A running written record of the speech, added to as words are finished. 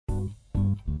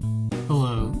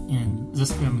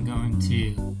this video I'm going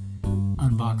to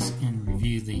unbox and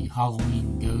review the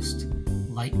Halloween Ghost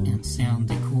light and sound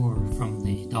decor from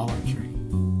the Dollar Tree.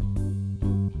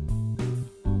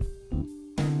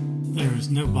 There's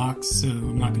no box, so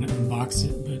I'm not going to unbox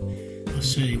it, but I'll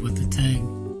show you what the tag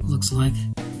looks like.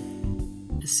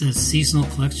 It says Seasonal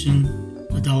Collection,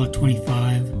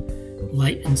 $1.25,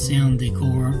 light and sound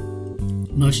decor,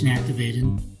 motion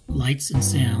activated, lights and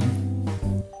sound.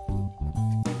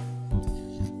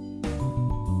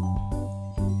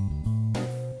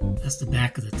 That's the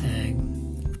back of the tag.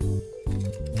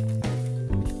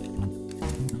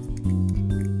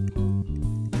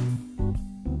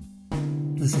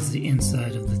 This is the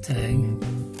inside of the tag.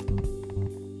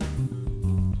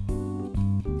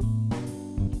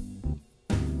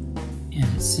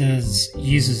 And it says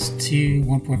uses two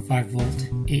 1.5 volt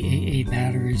AAA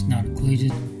batteries not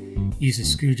included. Use a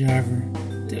screwdriver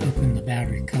to open the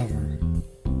battery cover.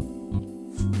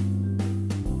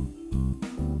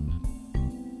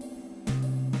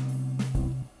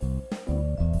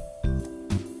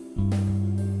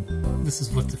 This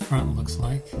is what the front looks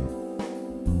like.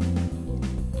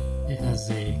 It has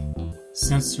a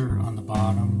sensor on the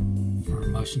bottom for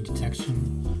motion detection.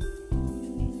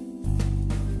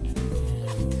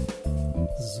 And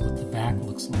this is what the back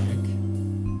looks like.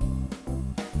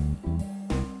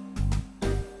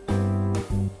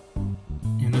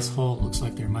 In this hole it looks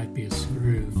like there might be a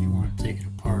screw if you want to take it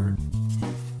apart.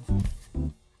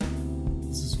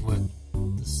 This is what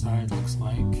the side looks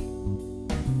like.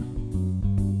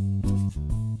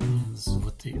 This is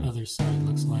what the other side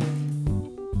looks like.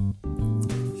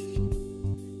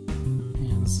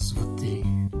 And this is what the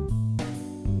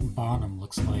bottom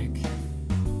looks like.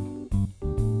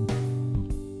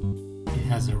 It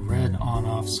has a red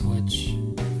on-off switch.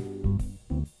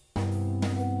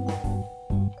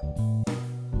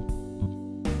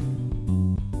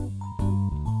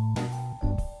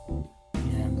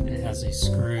 And it has a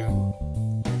screw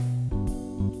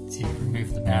to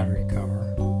remove the battery cover.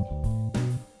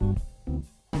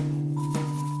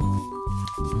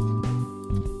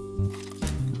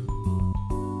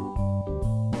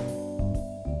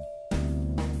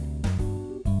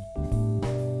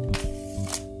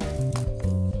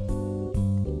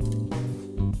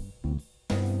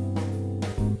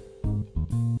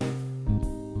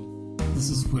 This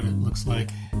is what it looks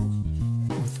like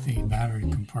with the battery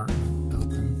compartment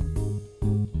open.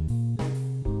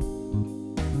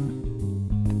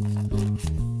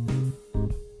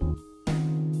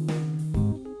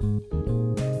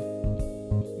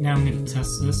 Now I'm going to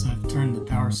test this. I've turned the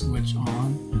power switch on.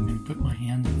 I'm going to put my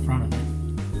hand in front of it.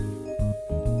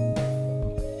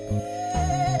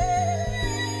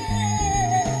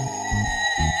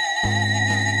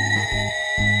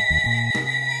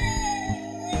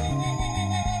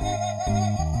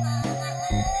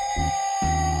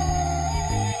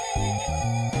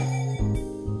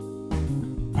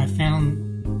 I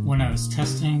found when I was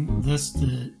testing this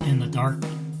in the dark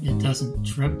it doesn't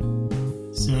trip,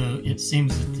 so it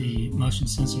seems that the motion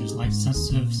sensor is light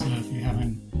sensitive, so if you're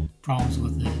having problems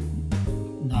with it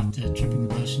not tripping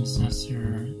the motion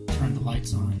sensor, turn the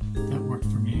lights on. That worked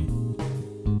for me.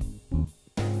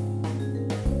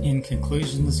 In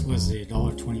conclusion, this was a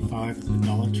 $1.25 at the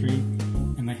Dollar Tree,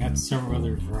 and they had several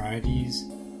other varieties.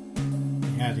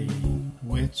 They had a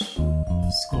witch,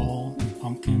 a skull, and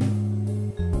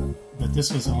pumpkin, but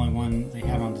this was the only one they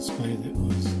had on display that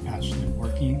was actually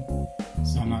working,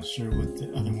 so I'm not sure what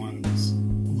the other ones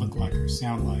look like or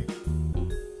sound like.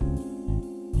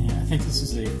 And I think this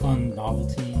is a fun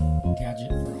novelty gadget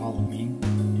for Halloween,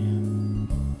 and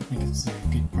I think it's a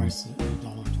good price at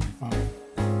 $1.